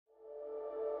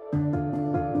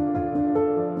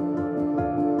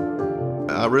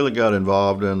I really got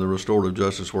involved in the restorative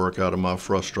justice work out of my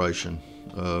frustration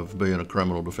of being a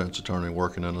criminal defense attorney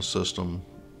working in a system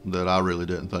that I really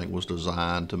didn't think was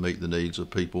designed to meet the needs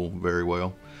of people very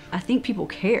well. I think people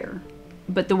care,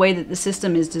 but the way that the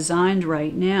system is designed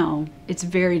right now, it's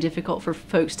very difficult for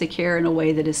folks to care in a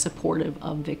way that is supportive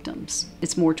of victims.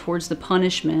 It's more towards the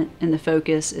punishment, and the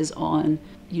focus is on,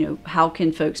 how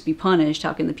can folks be punished?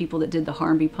 How can the people that did the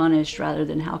harm be punished, rather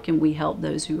than how can we help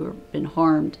those who have been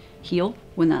harmed heal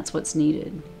when that's what's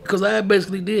needed? Because I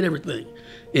basically did everything.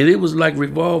 And it was like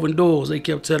revolving doors. They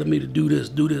kept telling me to do this,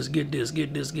 get this,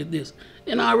 get this, get this.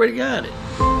 And I already got it.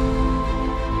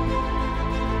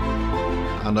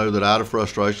 I know that out of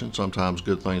frustration, sometimes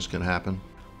good things can happen.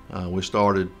 We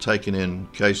started taking in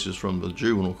cases from the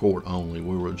juvenile court only.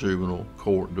 We were a juvenile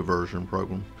court diversion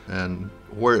program. And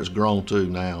where it's grown to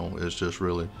now is just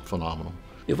really phenomenal.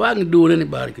 If I can do it,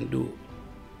 anybody can do it.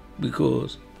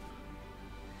 Because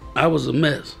I was a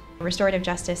mess. Restorative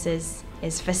justice is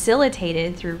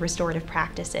facilitated through restorative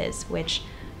practices, which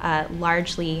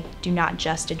largely do not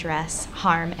just address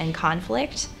harm and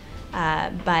conflict,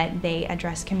 but they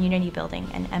address community building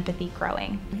and empathy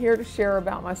growing. I'm here to share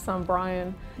about my son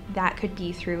Brian. That could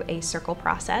be through a circle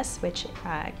process, which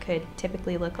could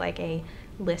typically look like a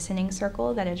listening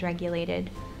circle that is regulated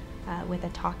with a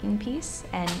talking piece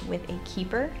and with a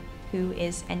keeper who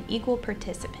is an equal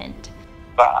participant.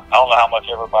 I don't know how much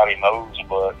everybody knows,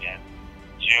 but in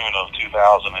June of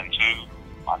 2002,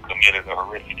 I committed a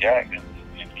horrific act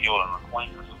and killed an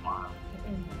acquaintance of mine.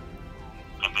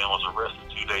 And then was arrested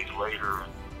 2 days later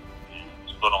and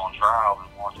was put on trial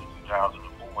in March of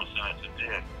 2004 and sentenced to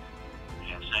death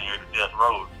and sent here to death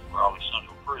row at Raleigh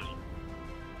Central Prison.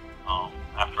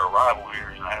 After arrival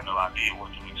here, I had no idea what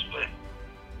to expect.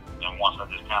 And once I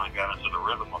just kind of got into the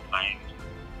rhythm of things,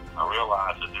 I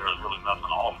realized that there was really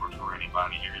nothing offered for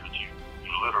anybody here, that you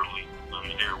literally live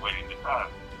here waiting to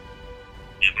die.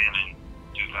 And then in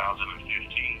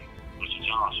 2015, Mr.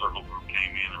 John's circle group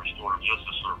came in, the Restorative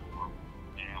Justice Circle group,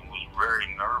 and was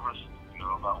very nervous,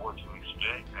 about what to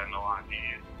expect. Had no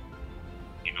idea,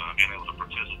 being able to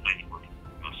participate with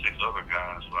 6 other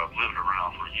guys who I've lived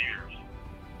around for years.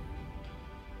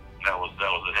 That was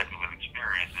a heck of an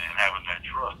experience, and having that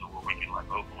trust of where we can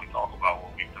openly talk about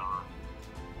what we've done.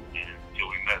 Until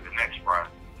we met the next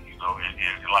Friday, and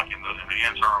like in the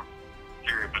interim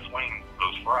period between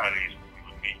those Fridays, we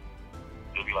would meet.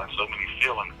 There'd be like so many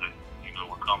feelings that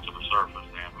would come to the surface,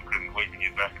 and we couldn't wait to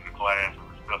get back into class and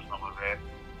discuss some of that.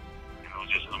 It was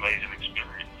just an amazing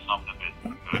experience, something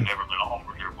that had never been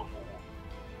offered here before.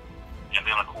 And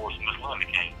then of course Miss Linda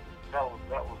came. That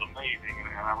was amazing,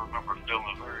 and I remember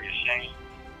feeling very ashamed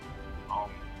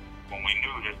when we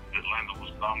knew that Linda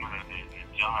was coming, and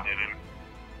John had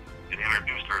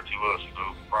introduced her to us,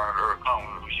 prior to her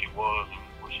coming, who she was and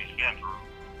what she's been through.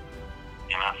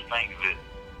 And I think that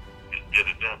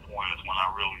at that point is when I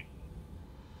really,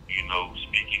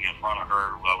 speaking in front of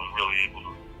her, I was really able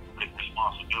to take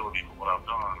responsibility for what I've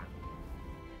done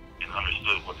and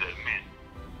understood what that meant.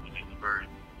 It was a very,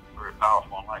 very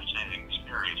powerful and life-changing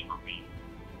experience for me.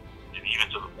 And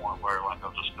even to the point where, I've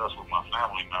discussed with my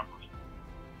family members,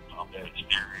 that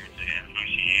experience and who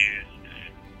she is,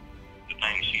 and the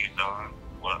things she's done,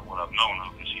 what I've known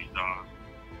of that she's done,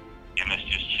 and it's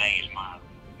just changed my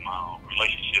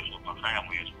relationships with my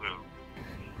family as well.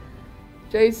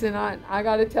 Jason, I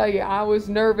got to tell you, I was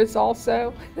nervous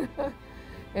also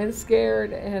and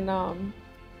scared, and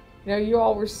you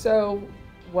all were so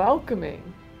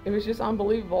welcoming. It was just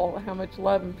unbelievable how much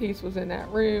love and peace was in that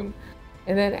room.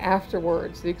 And then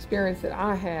afterwards, the experience that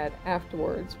I had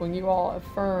afterwards, when you all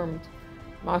affirmed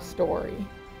my story,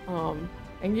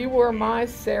 and you were my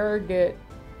surrogate,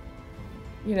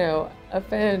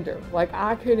 offender.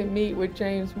 I couldn't meet with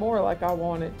James Moore like I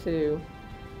wanted to,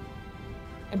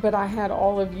 but I had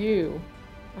all of you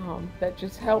that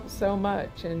just helped so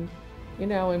much, and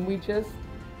and we just,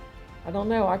 I don't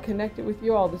know, I connected with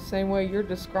you all the same way you're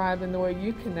describing the way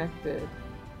you connected.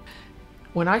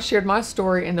 When I shared my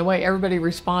story and the way everybody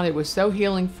responded was so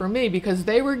healing for me, because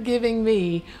they were giving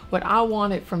me what I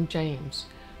wanted from James,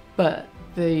 but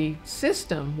the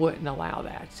system wouldn't allow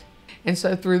that. And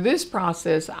so through this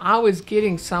process, I was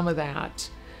getting some of that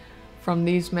from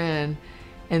these men,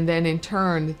 and then in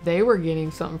turn, they were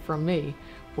getting something from me,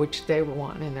 which they were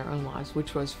wanting in their own lives,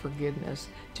 which was forgiveness,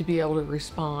 to be able to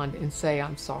respond and say,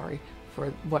 I'm sorry for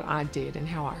what I did and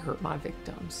how I hurt my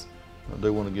victims. I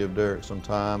do want to give Derek some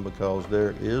time, because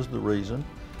Derek is the reason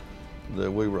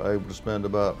that we were able to spend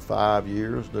about 5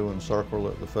 years doing circle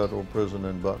at the federal prison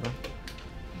in Butner.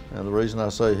 And the reason I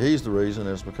say he's the reason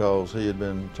is because he had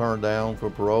been turned down for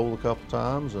parole a couple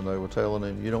times, and they were telling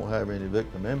him, you don't have any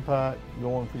victim impact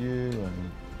going for you,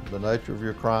 and the nature of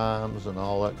your crimes and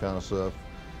all that kind of stuff.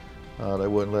 They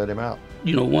wouldn't let him out.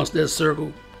 You know, once that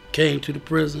circle came to the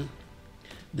prison,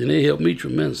 then it helped me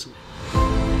tremendously.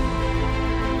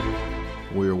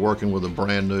 We are working with a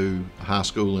brand new high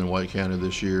school in Wake County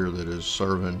this year that is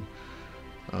serving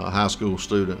high school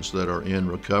students that are in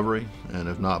recovery and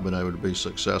have not been able to be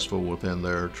successful within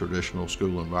their traditional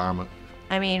school environment.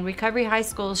 I mean, recovery high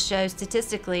schools show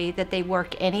statistically that they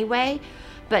work anyway,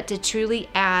 but to truly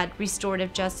add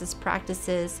restorative justice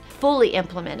practices fully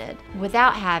implemented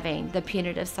without having the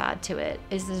punitive side to it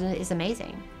is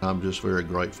amazing. I'm just very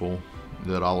grateful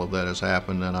that all of that has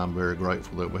happened, and I'm very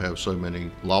grateful that we have so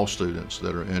many law students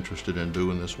that are interested in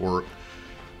doing this work.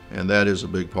 And that is a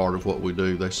big part of what we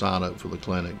do. They sign up for the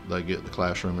clinic, they get the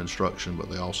classroom instruction, but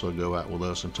they also go out with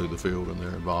us into the field, and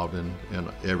they're involved in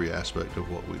every aspect of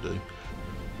what we do.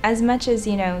 As much as,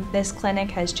 you know, this clinic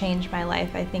has changed my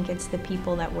life, I think it's the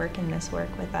people that work in this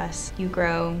work with us. You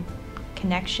grow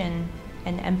connection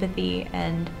and empathy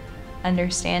and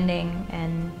understanding,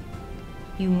 and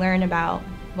you learn about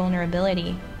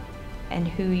vulnerability and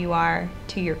who you are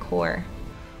to your core.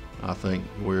 I think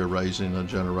we're raising a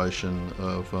generation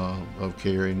of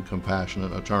caring,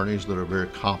 compassionate attorneys that are very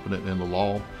competent in the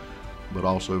law, but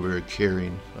also very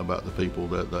caring about the people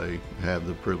that they have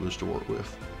the privilege to work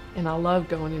with. And I love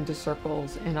going into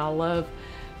circles, and I love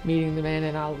meeting the man,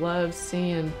 and I love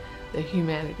seeing the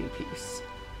humanity piece.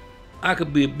 I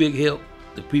could be a big help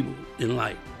to people in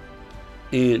life.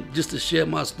 And just to share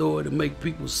my story, to make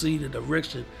people see the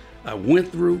direction I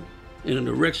went through and the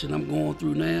direction I'm going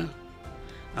through now,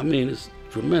 I mean, it's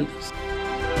tremendous.